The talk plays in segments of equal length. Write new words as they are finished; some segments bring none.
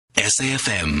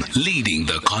SAFM, leading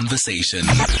the conversation.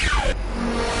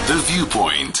 The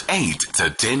Viewpoint, 8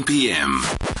 to 10 p.m.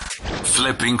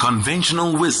 Flipping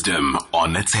conventional wisdom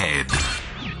on its head.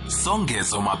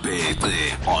 Songezo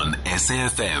Mapete on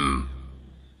SAFM.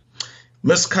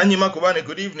 Miss Khanyi Magubane,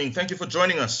 good evening. Thank you for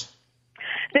joining us.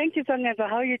 Thank you, Songezo.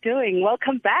 How are you doing?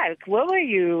 Welcome back. Where were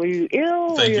you? Were you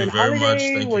ill? Thank you very much.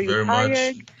 Thank you very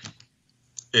much.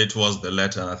 It was the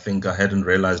latter. I think I hadn't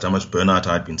realized how much burnout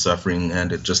I'd been suffering,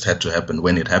 and it just had to happen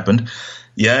when it happened.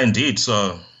 Yeah, indeed.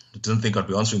 So I didn't think I'd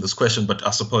be answering this question, but I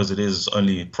suppose it is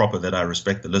only proper that I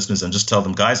respect the listeners and just tell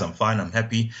them, guys, I'm fine, I'm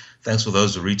happy. Thanks for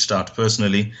those who reached out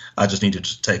personally. I just needed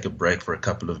to take a break for a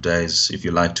couple of days, if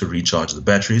you like, to recharge the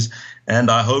batteries. And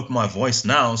I hope my voice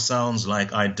now sounds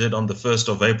like I did on the 1st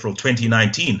of April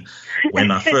 2019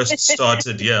 when I first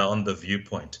started here on The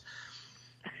Viewpoint.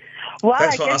 Well,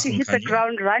 Thanks I for guess asking, you hit Khanyi. the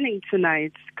ground running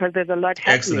tonight because there's a lot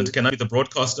happening. Excellent. Can I be the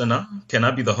broadcaster now? Can I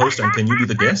be the host and can you be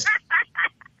the guest?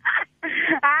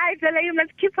 I tell you,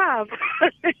 must keep up.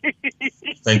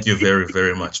 Thank you very,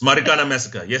 very much. Marikana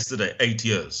massacre, yesterday, 8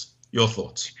 years. Your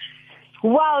thoughts?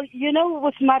 Well,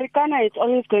 with Marikana, it's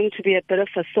always going to be a bit of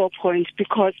a sore point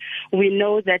because we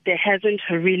know that there hasn't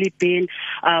really been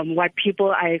what people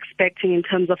are expecting in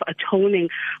terms of atoning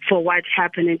for what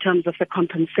happened, in terms of the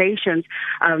compensations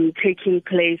taking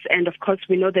place. And of course,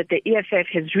 we know that the EFF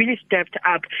has really stepped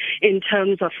up in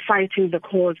terms of fighting the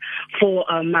cause for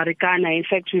Marikana. In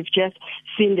fact, we've just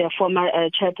seen their former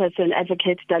chairperson,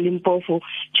 Advocate Dalim Mpofu,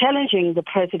 challenging the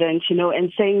president,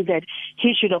 and saying that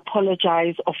he should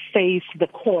apologize or face the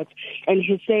court. And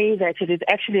he's saying that it is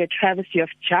actually a travesty of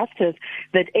justice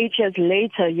that 8 years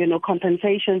later,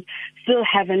 compensations still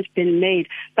haven't been made.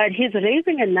 But he's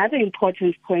raising another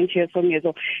important point here,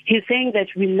 Songezo. He's saying that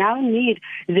we now need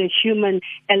the human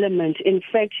element. In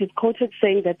fact, he's quoted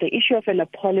saying that the issue of an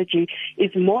apology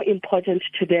is more important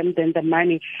to them than the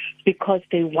money because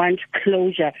they want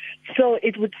closure. So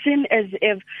it would seem as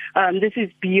if this is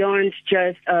beyond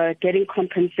just getting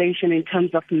compensation in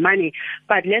terms of money,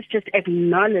 but let's just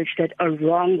acknowledge that a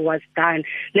wrong was done.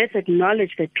 Let's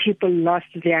acknowledge that people lost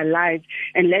their lives,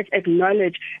 and let's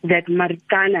acknowledge that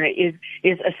Marikana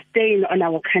is a stain on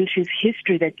our country's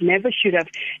history that never should have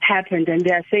happened. And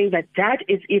they are saying that that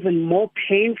is even more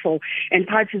painful, and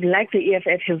parties like the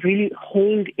EFF have really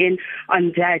honed in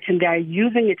on that, and they are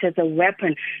using it as a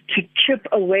weapon to chip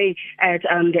away at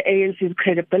the ANC's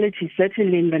credibility,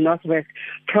 certainly in the Northwest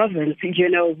province,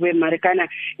 where Marikana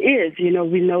is.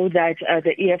 We know that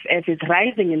the EFF is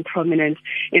rising in prominence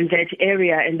in that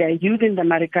area, and they're using the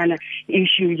Marikana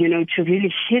issue, to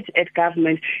really hit at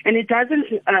government. And it doesn't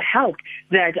help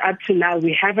that up to now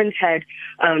we haven't had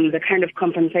the kind of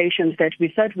compensations that we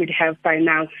thought we'd have by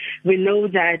now. We know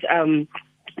that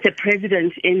the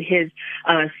president, in his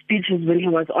speeches when he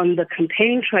was on the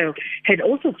campaign trail, had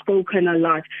also spoken a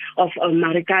lot of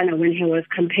Marikana when he was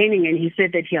campaigning, and he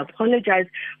said that he apologized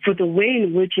for the way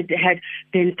in which it had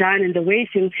been done and the way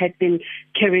things had been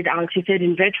carried out. He said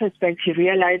in retrospect he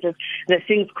realizes that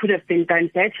things could have been done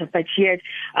better, but yet,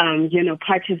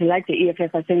 parties like the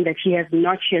EFF are saying that he has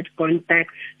not yet gone back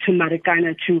to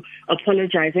Marikana to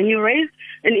apologize. And you raised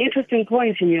an interesting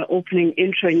point in your opening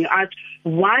intro, and you asked,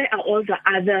 why are all the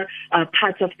other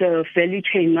parts of the value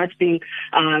chain not being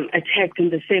attacked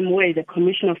in the same way? The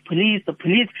Commissioner of Police, the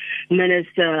Police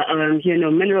Minister,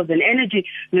 Minerals and Energy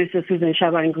Minister Susan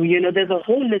Shabangu. There's a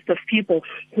whole list of people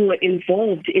who were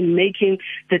involved in making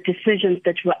the decisions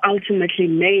that were ultimately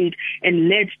made and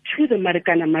led to the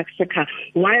Marikana massacre.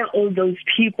 Why are all those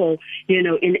people,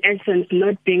 in essence,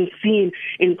 not being seen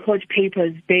in court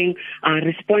papers, being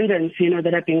respondents,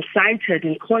 that are being cited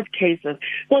in court cases?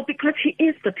 Well, because he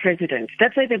is the president.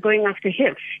 That's why they're going after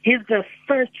him. He's the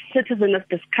first citizen of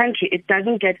this country. It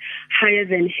doesn't get higher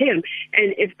than him.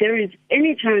 And if there is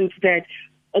any chance that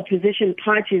opposition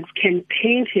parties can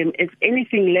paint him as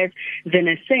anything less than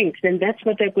a saint, then that's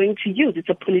what they're going to use. It's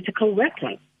a political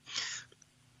weapon.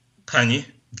 Khanyi,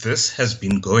 this has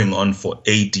been going on for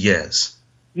 8 years.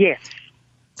 Yes.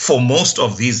 For most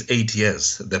of these 8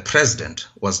 years, the president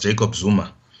was Jacob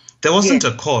Zuma. There wasn't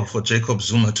a call for Jacob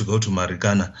Zuma to go to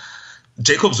Marikana.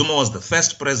 Jacob Zuma was the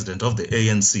first president of the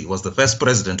ANC, was the first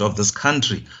president of this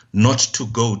country not to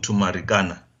go to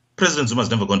Marikana. President Zuma has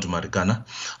never gone to Marikana.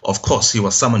 Of course, he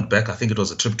was summoned back. I think it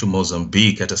was a trip to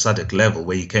Mozambique at a SADC level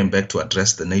where he came back to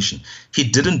address the nation. He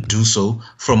didn't do so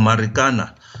from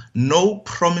Marikana. No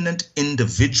prominent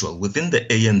individual within the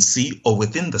ANC or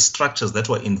within the structures that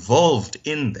were involved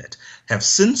in that have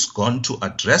since gone to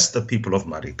address the people of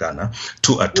Marikana,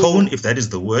 to atone, if that is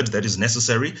the word that is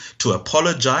necessary, to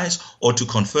apologize or to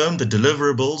confirm the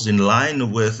deliverables in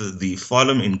line with the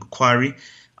Farlam inquiry.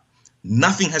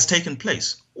 nothing has taken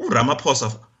place.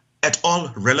 Ramaphosa, at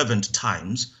all relevant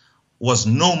times, was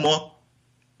no more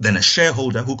than a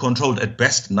shareholder who controlled at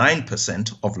best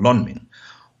 9% of Lonmin.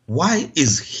 Why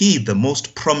is he the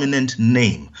most prominent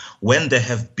name when there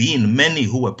have been many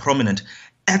who were prominent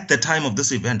at the time of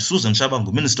this event? Susan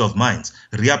Shabangu, Minister of Mines,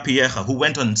 Ria Piecha, who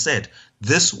went on and said,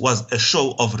 this was a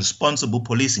show of responsible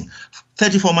policing.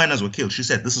 34 miners were killed. She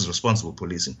said, this is responsible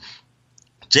policing.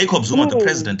 Jacob Zuma, the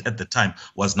president at the time,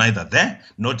 was neither there,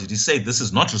 nor did he say this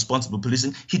is not responsible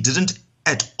policing. He didn't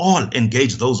at all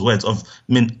engage those words of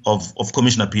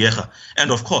Commissioner Piecha. And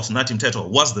of course, Nathi Mthethwa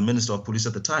was the Minister of Police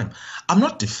at the time. I'm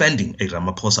not defending a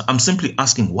Ramaphosa. I'm simply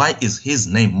asking, why is his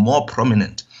name more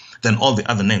prominent than all the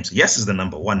other names? Yes, he's the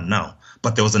number one now,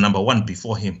 but there was a number one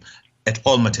before him. At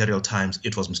all material times,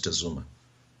 it was Mr. Zuma.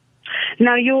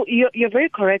 Now, you're very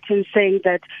correct in saying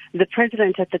that the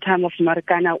president at the time of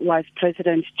Marikana was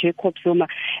President Jacob Zuma.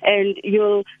 And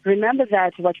you'll remember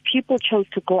that what people chose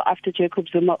to go after Jacob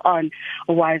Zuma on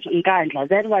was Nkandla.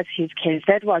 That was his case.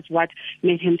 That was what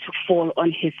made him to fall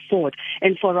on his sword.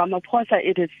 And for Ramaphosa,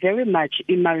 it is very much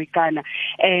in Marikana.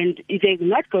 And they're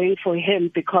not going for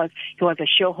him because he was a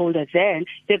shareholder then.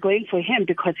 They're going for him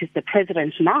because he's the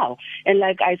president now. And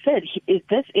like I said,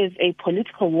 this is a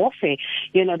political warfare.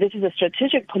 This is a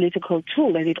strategic political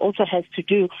tool, and it also has to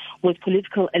do with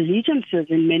political allegiances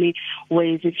in many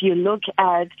ways. If you look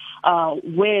at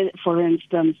where, for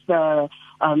instance, the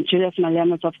Julius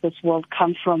Malemas of this world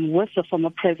come from with the former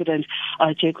president,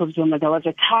 Jacob Zuma. There was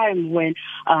a time when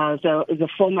the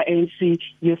former ANC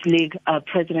Youth League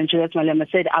president, Julius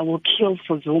Malema, said, I will kill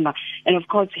for Zuma. And of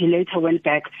course, he later went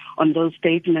back on those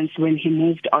statements when he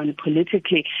moved on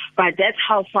politically. But that's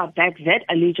how far back that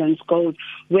allegiance goes,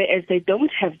 whereas they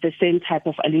don't have the same type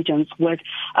of allegiance with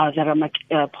the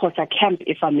Ramaphosa camp,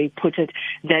 if I may put it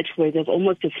that way. There's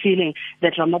almost a feeling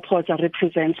that Ramaphosa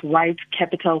represents white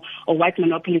capital or white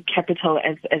monopoly capital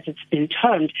as it's been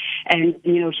termed. And,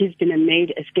 he's been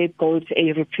made a scapegoat,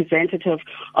 a representative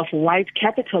of white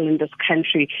capital in this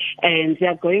country. And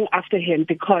they're going after him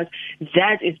because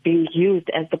that is being used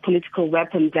as the political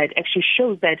weapon that actually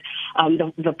shows that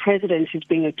the president is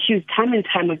being accused time and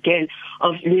time again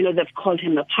of, they've called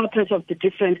him the puppet of the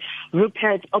different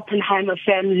Rupert Oppenheimer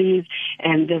families.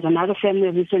 And there's another family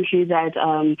recently that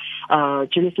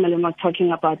Julius Malema was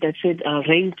talking about that said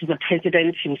raised the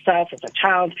president himself as a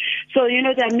child. So,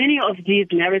 there are many of these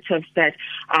narratives that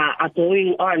are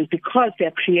going on because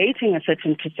they're creating a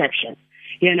certain perception.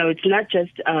 It's not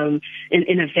just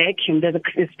in a vacuum. There's a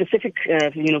specific,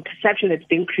 perception that's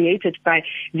being created by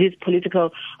these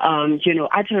political,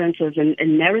 utterances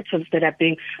and narratives that are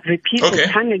being repeated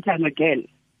time and time again.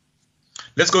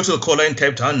 Let's go to a caller in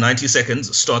Cape Town. 90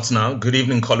 seconds starts now. Good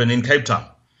evening, Colin in Cape Town.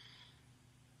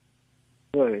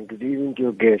 Well, good evening to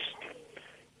your guest.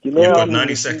 You've got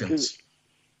 90 seconds.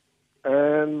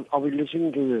 I'll be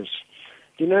listening to this.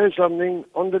 You know something?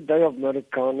 On the day of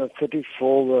Marikana,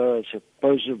 34 were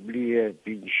supposedly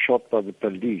being shot by the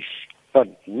police.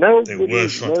 But nobody... They were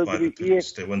shot by the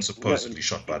police. They weren't supposedly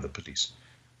shot by the police.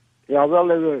 Yeah, well,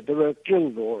 they were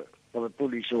killed by the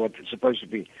police or what it's supposed to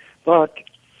be. But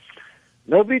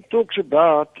nobody talks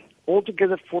about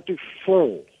altogether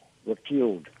 44 were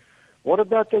killed. What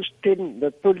about those 10, the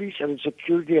police and the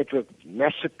security that were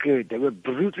massacred? They were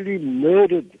brutally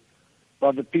murdered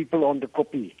by the people on the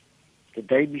copy the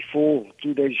day before,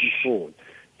 2 days before.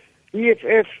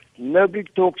 EFF, nobody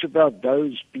talks about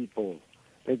those people.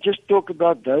 They just talk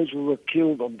about those who were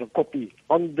killed on the copy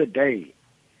on the day.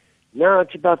 Now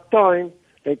it's about time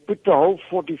they put the whole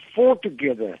 44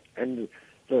 together, and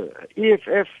the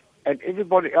EFF and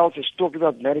everybody else is talking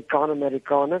about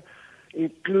Marikana,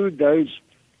 include those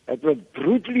that were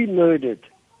brutally murdered.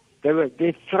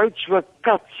 Their throats were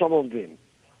cut, some of them.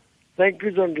 Thank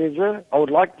you, Zangeza. I would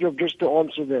like your guest to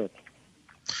answer that.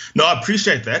 No, I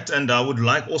appreciate that, and I would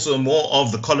like also more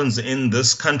of the Collins in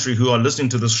this country who are listening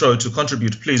to this show to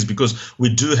contribute, please, because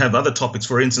we do have other topics.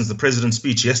 For instance, the president's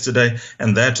speech yesterday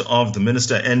and that of the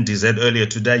minister NDZ earlier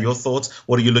today. Your thoughts?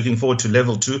 What are you looking forward to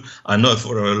level 2? I know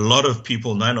for a lot of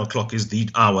people, 9 o'clock is the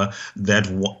hour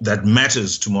that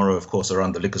matters tomorrow, of course,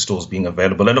 around the liquor stores being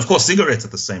available, and of course cigarettes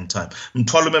at the same time.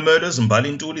 Mtwalume murders,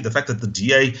 Mbali Ntuli, the fact that the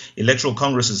DA Electoral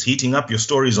Congress is heating up. Your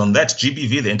stories on that.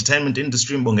 GBV, the entertainment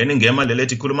industry, Mbongeni Ngema,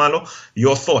 Leleti Kulumalo.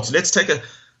 Your thoughts. Let's take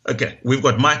okay, we've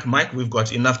got Mike. Mike, we've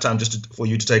got enough time for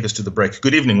you to take us to the break.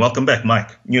 Good evening. Welcome back,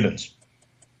 Mike Newlands.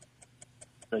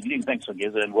 Good evening. Thanks,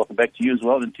 Ogeza, and welcome back to you as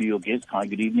well and to your guest. Hi,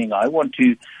 good evening. I want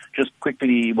to just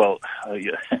quickly,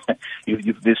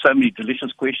 there's so many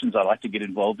delicious questions I like to get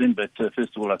involved in, but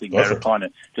first of all, I think Marikana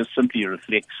just simply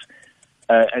reflects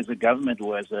as a government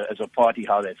or as a party,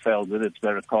 how they failed with it.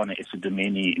 Barakana,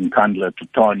 Isidameni, Nkandla,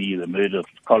 Tutani, the murder of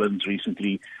Collins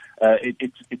recently.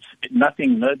 It's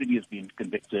nothing. Nobody has been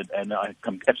convicted, and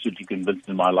I'm absolutely convinced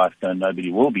in my lifetime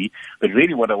nobody will be. But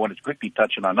really, what I wanted to quickly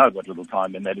touch on, I know I've got little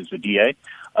time, and that is the DA.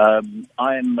 I'm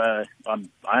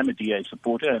a DA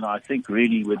supporter, and I think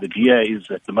really where the DA is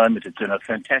at the moment, it's in a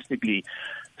fantastically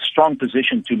strong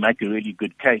position to make a really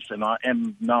good case, and I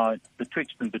am now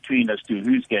betwixt and between as to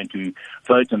who's going to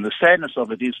vote. And the sadness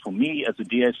of it is, for me as a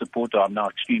DA supporter, I'm now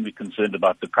extremely concerned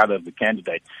about the colour of the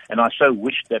candidate, and I so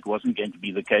wish that wasn't going to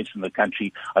be the case in the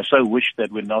country. I so wish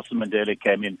that when Nelson Mandela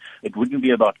came in, it wouldn't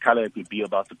be about colour, it would be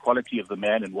about the quality of the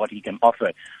man and what he can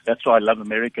offer. That's why I love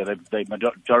America. The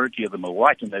majority of them are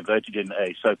white, and they voted in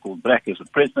a so-called black as a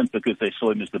president because they saw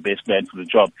him as the best man for the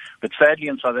job. But sadly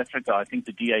in South Africa, I think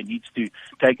the DA needs to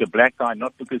take a black guy,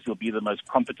 not because he'll be the most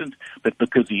competent, but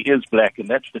because he is black. And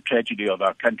that's the tragedy of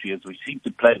our country, is we seem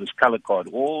to play this color card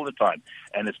all the time,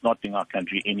 and it's not doing our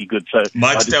country any good. So,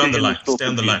 Mike, stay on the line. Stay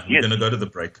on the line. We're Yes. going to go to the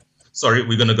break. Sorry,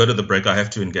 we're going to go to the break. I have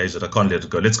to engage it. I can't let it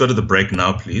go. Let's go to the break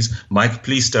now, please. Mike,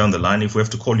 please stay on the line. If we have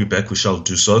to call you back, we shall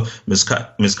do so. Ms.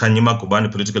 Khanyi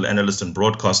Magubane, political analyst and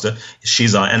broadcaster.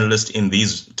 She's our analyst in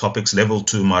these topics, level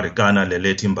 2, Marikana,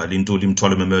 Leleti, Mbalintuli,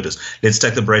 Mtwalome murders. Let's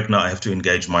take the break now. I have to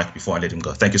engage Mike before I let him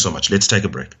go. Thank you so much. Let's take a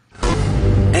break.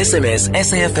 SMS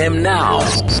SAFM now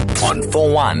on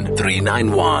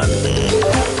 41391.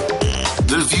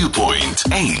 The Viewpoint,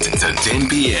 8 to 10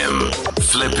 p.m.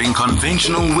 Flipping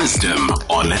conventional wisdom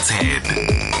on its head.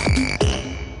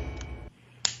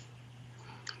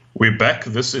 We're back.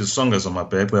 This is Songas on my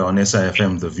bed. We're on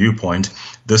SAFM, The Viewpoint.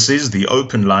 This is the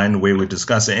open line where we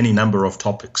discuss any number of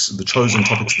topics. The chosen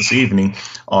topics this evening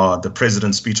are the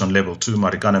president's speech on level 2,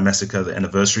 Marikana massacre, the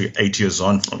anniversary 8 years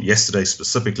on from yesterday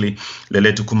specifically,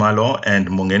 Leletu Kumalo and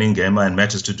Mongeni Ngema, and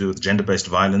matters to do with gender-based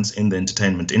violence in the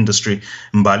entertainment industry,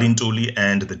 Mbalintuli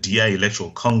and the DA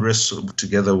Electoral Congress,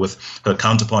 together with her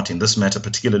counterpart in this matter,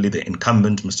 particularly the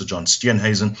incumbent, Mr. John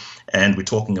Steenhuisen, and we're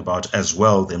talking about as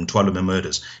well the Mtwalome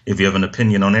murders. If you have an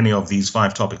opinion on any of these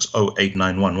 5 topics,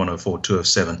 0891 104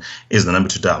 207 is the number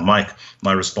to dial. Mike,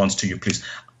 my response to you, please.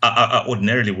 I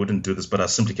ordinarily wouldn't do this, but I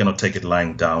simply cannot take it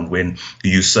lying down when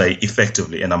you say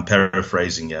effectively, and I'm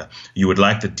paraphrasing here, you would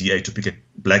like the DA to pick a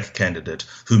black candidate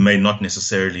who may not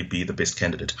necessarily be the best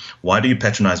candidate. Why do you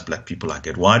patronize black people like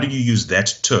that? Why do you use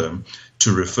that term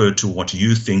to refer to what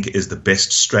you think is the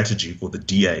best strategy for the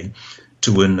DA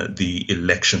to win the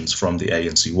elections from the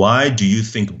ANC? Why do you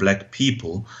think black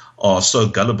people are so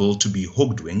gullible to be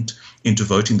hoodwinked into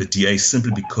voting the DA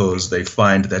simply because they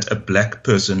find that a black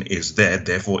person is there,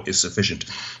 therefore is sufficient?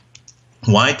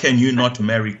 Why can you not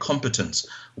marry competence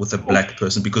with a black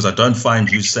person? Because I don't find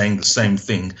you saying the same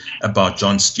thing about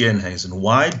John Steenhuisen.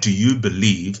 Why do you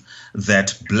believe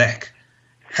that black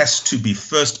has to be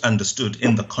first understood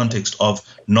in the context of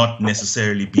not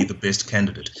necessarily be the best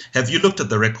candidate? Have you looked at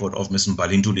the record of Ms.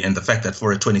 Mbalintuli and the fact that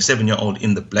for a 27-year-old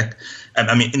in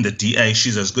the DA,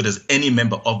 she's as good as any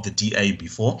member of the DA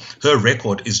before? Her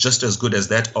record is just as good as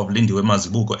that of Lindiwe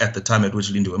Mazibuko at the time at which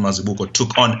Lindiwe Mazibuko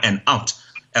took on and out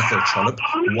Ethel Trollip.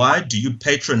 Why do you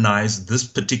patronize this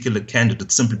particular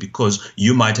candidate simply because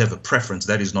you might have a preference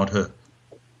that is not her?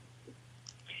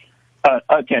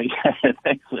 Okay,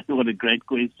 thanks. What a great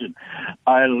question.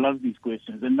 I love these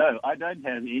questions. And no, I don't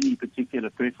have any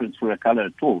particular preference for a color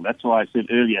at all. That's why I said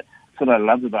earlier, that's what I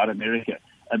love about America.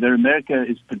 America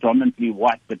is predominantly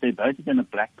white, but they voted in a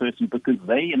black person because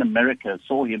they in America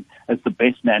saw him as the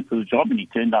best man for the job, and he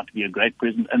turned out to be a great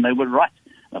president, and they were right.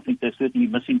 I think they're certainly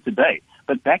missing today.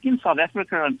 But back in South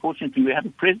Africa, unfortunately, we have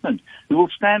a president who will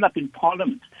stand up in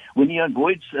Parliament when he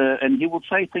avoids, and he will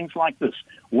say things like this.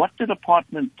 What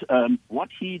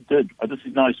he did, this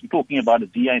is now talking about a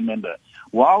DA member,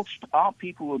 whilst our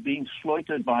people were being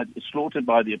slaughtered by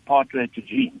the apartheid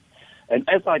regime, and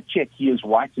as I check, he is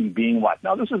white and being white.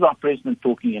 Now, this is our president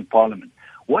talking in Parliament.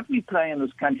 What we play in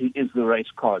this country is the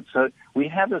race card. So we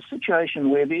have a situation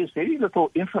where there's very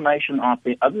little information out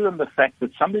there other than the fact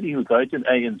that somebody who voted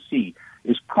ANC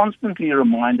is constantly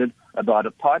reminded about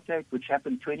apartheid, which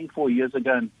happened 24 years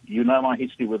ago. And you know my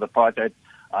history with apartheid.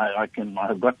 I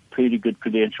have got pretty good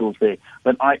credentials there.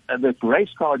 But the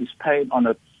race card is paid on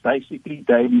a basically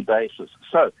daily basis.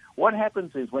 So what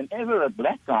happens is whenever a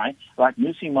black guy like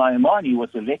Musi Maimane was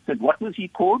elected, what was he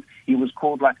called? He was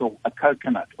called like a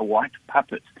coconut, a white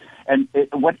puppet. And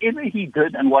whatever he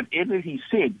did and whatever he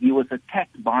said, he was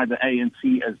attacked by the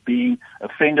ANC as being a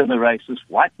friend of the racist,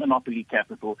 white monopoly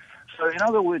capital. So in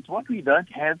other words, what we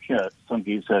don't have here,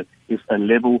 Songisa, is a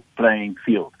level playing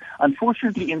field.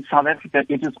 Unfortunately, in South Africa,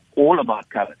 it is all about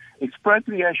color.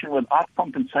 Expropriation without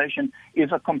compensation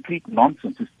is a complete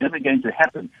nonsense. It's never going to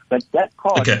happen. But that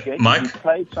card is going to be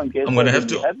played when we have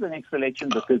the next election,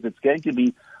 because it's going to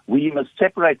be, we must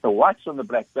separate the whites from the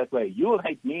blacks. That way you'll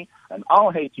hate me and I'll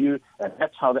hate you, and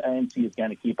that's how the ANC is going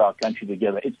to keep our country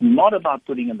together. It's not about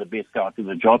putting in the best guy to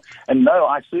the job. And no,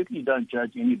 I certainly don't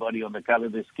judge anybody on the color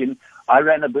of their skin. I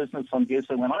ran a business on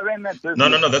Gesso. When I ran that business...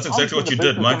 No, that's exactly what you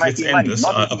did, Mike. Let's end this.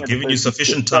 I've given you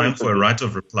sufficient time for a right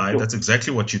of reply. Sure. That's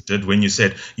exactly what you did when you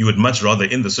said you would much rather,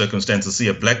 in the circumstances, see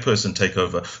a black person take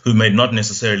over who may not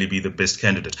necessarily be the best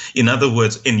candidate. In other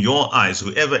words, in your eyes,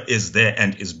 whoever is there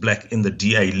and is black in the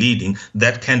DA leading,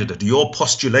 that candidate, your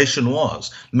postulation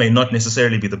was, may not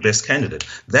necessarily be the best candidate.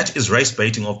 That is race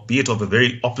baiting, albeit of a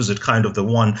very opposite kind of the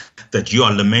one that you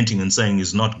are lamenting and saying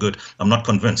is not good. I'm not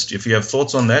convinced. If you have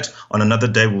thoughts on that, on another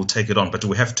day we'll take it on. But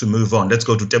we have to move on. Let's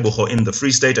go to Teboho in the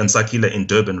Free State and Sakila in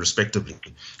Durban, respectively.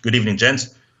 Good evening,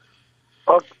 gents.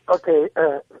 Okay,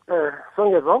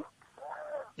 Songezo,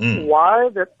 why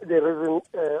the reason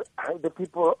the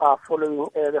people are following,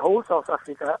 the whole South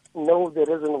Africa know the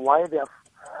reason why they are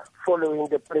following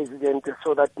the president,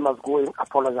 so that must go and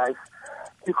apologize.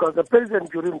 Because the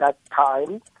president during that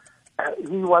time,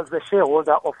 he was the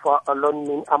shareholder of a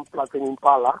Lonmin Amplas in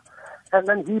Impala, and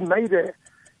then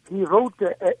he wrote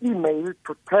an email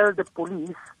to tell the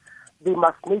police they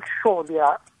must make sure they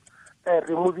are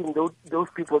removing those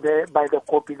people there by the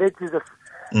copy. That is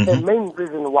the main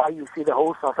reason why you see the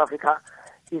whole South Africa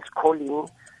is calling.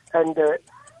 And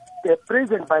the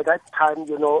president by that time,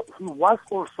 he was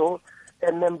also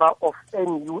a member of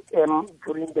NUM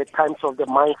during the times of the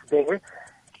mines there.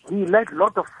 He led a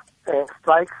lot of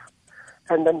strikes,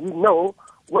 and then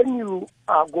when you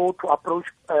go to approach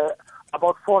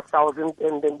about 4,000,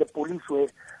 and then the police were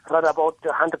right about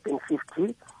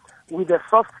 150 with a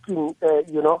soft skin,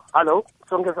 Hello,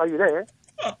 Songes, are you there?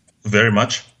 Very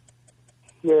much.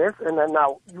 Yes, and then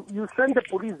now you send the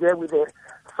police there with a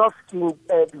soft skin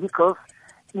vehicles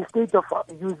instead of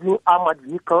using armored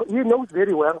vehicle. He knows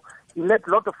very well. He led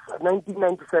a lot of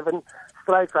 1997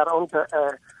 strikes around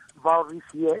Valris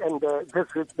here and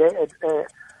district there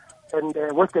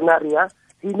and Western area.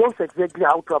 He knows exactly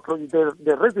how to approach it.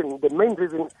 The main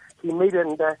reason he made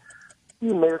an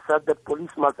email said the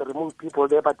police must remove people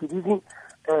there, but he didn't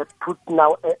put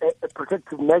now a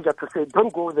protective measure to say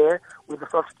don't go there with the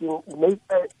soft skin.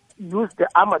 Use the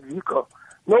armored vehicle.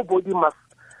 Nobody must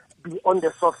be on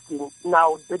the soft skin.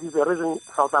 Now that is the reason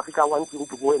South Africa wants him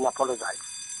to go and apologize.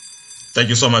 Thank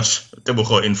you so much,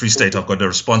 Teboho in Free State. I've got a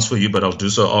response for you, but I'll do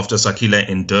so after Sakila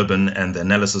in Durban and the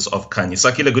analysis of Khanyi.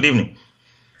 Sakila, good evening.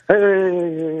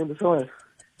 Hey,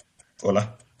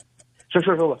 Hola.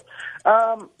 Sure.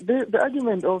 The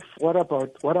argument of what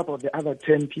about the other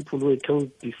 10 people who were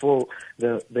killed before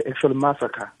the actual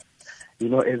massacre,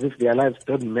 as if their lives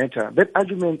don't matter. That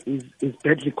argument is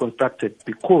badly constructed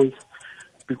because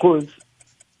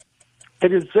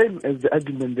it is the same as the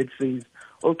argument that says,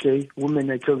 okay, women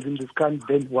are killed in this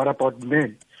country, then what about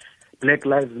men? Black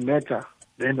lives matter,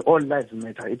 then all lives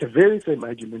matter. It's the very same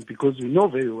argument, because we know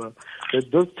very well that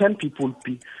those 10 people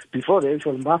before the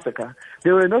actual massacre,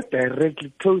 they were not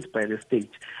directly killed by the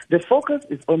state. The focus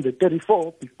is on the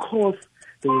 34 because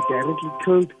they were directly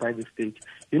killed by the state.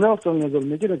 Songezo, I'll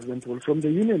make an example. From the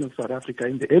Union of South Africa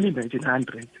in the early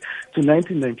 1900s to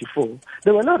 1994,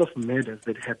 there were a lot of murders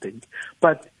that happened,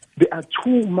 but there are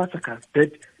two massacres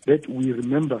that we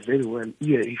remember very well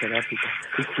here in South Africa.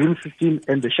 It's June 15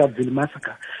 and the Sharpeville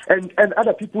massacre. And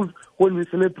other people, when we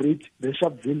celebrate the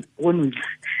Sharpeville, when we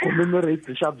commemorate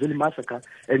the Sharpeville massacre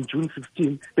and June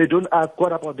 16, they don't ask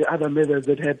what about the other murders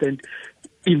that happened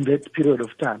in that period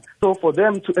of time. So for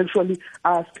them to actually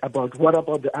ask about what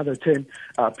about the other 10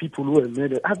 people who were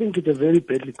murdered, I think it's a very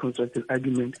badly constructed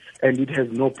argument, and it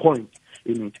has no point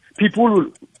in it. People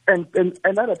will, and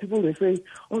other people, they say,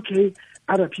 okay,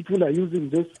 other people are using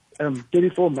this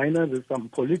 34 minors as some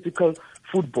political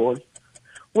football.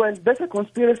 Well, that's a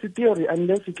conspiracy theory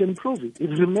unless you can prove it. It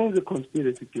remains a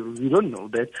conspiracy theory. We don't know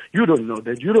that. You don't know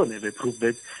that. You don't have a proof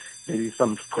that there is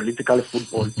some political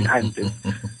football behind it.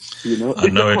 I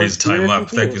know it is time up.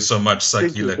 Thank you so much,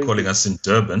 Sakila, calling us in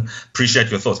Durban. Appreciate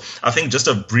your thoughts. I think just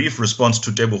a brief response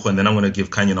to Teboho, and then I'm going to give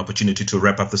Khanyi an opportunity to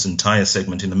wrap up this entire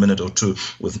segment in a minute or two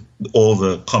with all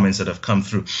the comments that have come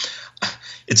through.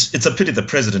 It's a pity the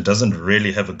president doesn't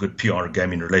really have a good PR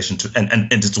game in relation to,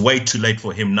 and it's way too late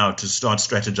for him now to start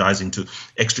strategizing to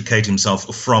extricate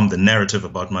himself from the narrative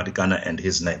about Marikana and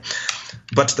his name.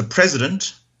 But the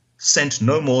president sent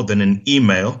no more than an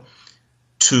email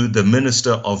to the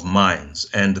Minister of Mines,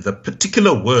 and the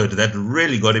particular word that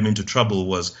really got him into trouble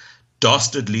was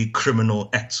dastardly criminal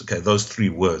acts. Okay, those 3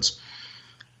 words.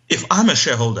 If I'm a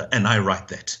shareholder and I write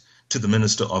that to the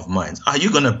Minister of Mines, are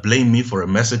you going to blame me for a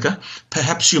massacre?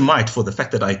 Perhaps you might, for the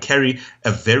fact that I carry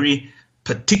a very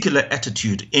particular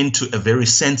attitude into a very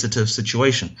sensitive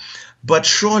situation. But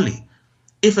surely,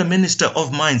 if a Minister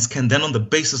of Mines can then, on the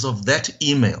basis of that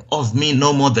email of me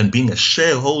no more than being a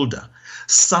shareholder,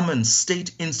 summon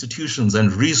state institutions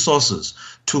and resources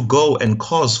to go and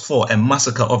cause for a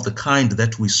massacre of the kind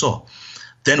that we saw,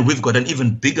 then we've got an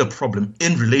even bigger problem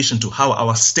in relation to how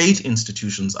our state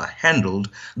institutions are handled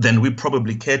than we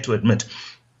probably care to admit.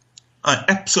 I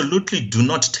absolutely do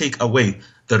not take away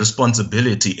the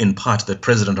responsibility in part that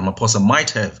President Ramaphosa might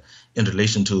have in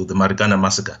relation to the Marikana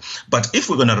massacre. But if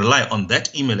we're going to rely on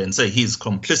that email and say he's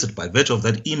complicit by virtue of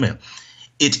that email,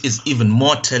 it is even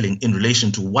more telling in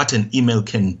relation to what an email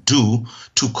can do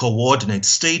to coordinate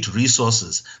state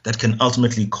resources that can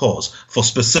ultimately cause for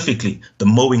specifically the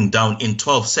mowing down in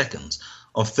 12 seconds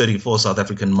of 34 South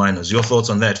African miners. Your thoughts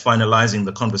on that? Finalizing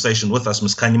the conversation with us,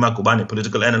 Ms. Khanyi Magubane,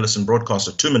 political analyst and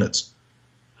broadcaster. 2 minutes.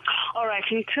 All right,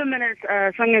 in 2 minutes,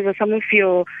 Sangeza, some of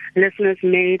your listeners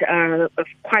made a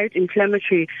quite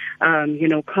inflammatory,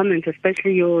 comments,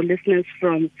 especially your listeners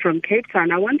from Cape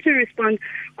Town. I want to respond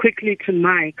quickly to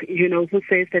Mike, who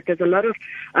says that there's a lot of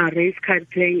race card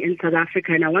playing in South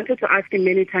Africa, and I wanted to ask him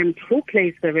many times, who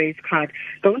plays the race card?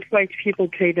 Don't white people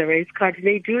play the race card?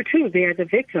 They do too. They are the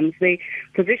victims. They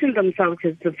position themselves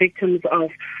as the victims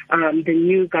of the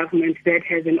new government that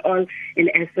has, in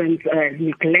essence,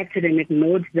 neglected and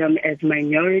ignored them as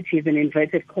minorities in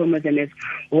inverted commas and as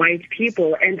white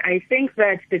people. And I think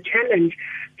that the challenge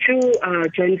to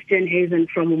John Steenhuisen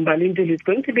from Umbalindulu is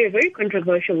going to be a very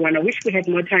controversial one. I wish we had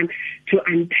more time to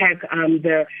unpack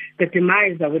the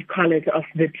demise, I would call it, of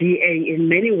the DA in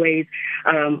many ways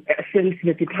since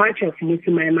the departure of Musi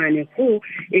Maimane, who,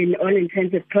 in all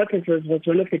intents and purposes, was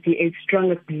one of the DA's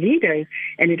strongest leaders.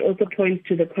 And it also points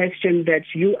to the question that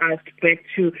you asked back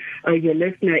to your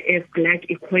listener, if black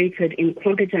equated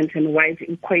incompetence and white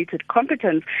equated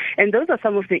competence. And those are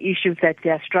some of the issues that they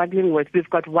are struggling with. We've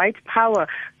got white power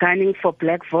gunning for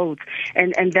black votes.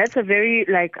 And that's a very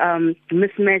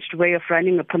mismatched way of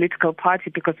running a political party,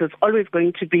 because there's always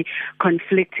going to be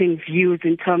conflicting views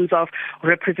in terms of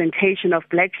representation of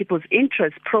black people's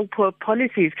interests. Pro-poor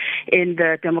policies in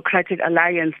the Democratic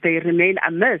Alliance, they remain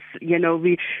amiss.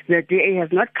 The DA has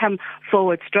not come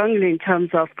forward strongly in terms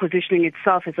of positioning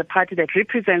itself as a party that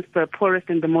represents the poorest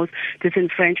and the most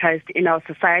disenfranchised in our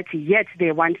society, yet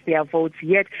they want their votes,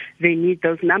 yet they need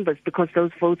those numbers because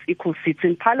those votes equal seats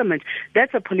in Parliament.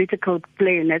 That's a political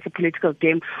play and that's a political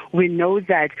game. We know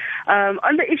that.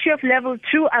 On the issue of level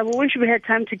 2, I wish we had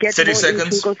time to get 30 more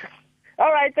seconds.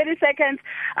 All right, 30 seconds.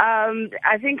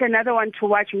 I think another one to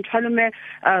watch, Mtwalume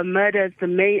murders, the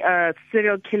main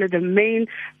serial killer, the main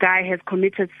guy has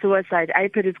committed suicide.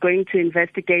 IPID is going to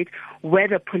investigate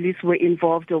whether police were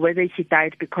involved or whether he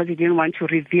died because he didn't want to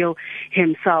reveal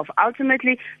himself.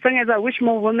 Ultimately, I wish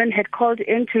more women had called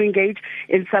in to engage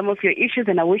in some of your issues,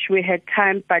 and I wish we had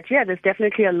time. But yeah, there's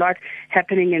definitely a lot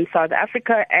happening in South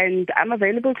Africa, and I'm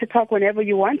available to talk whenever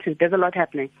you want to. There's a lot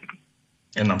happening.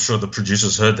 And I'm sure the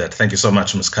producers heard that. Thank you so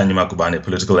much, Ms. Khanyi Magubane,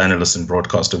 political analyst and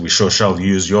broadcaster. We sure shall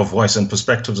use your voice and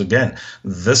perspectives again,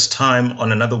 this time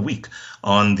on another week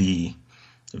on The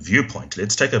Viewpoint.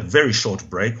 Let's take a very short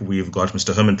break. We've got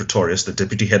Mr. Herman Pretorius, the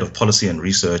Deputy Head of Policy and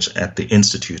Research at the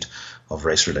Institute of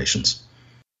Race Relations.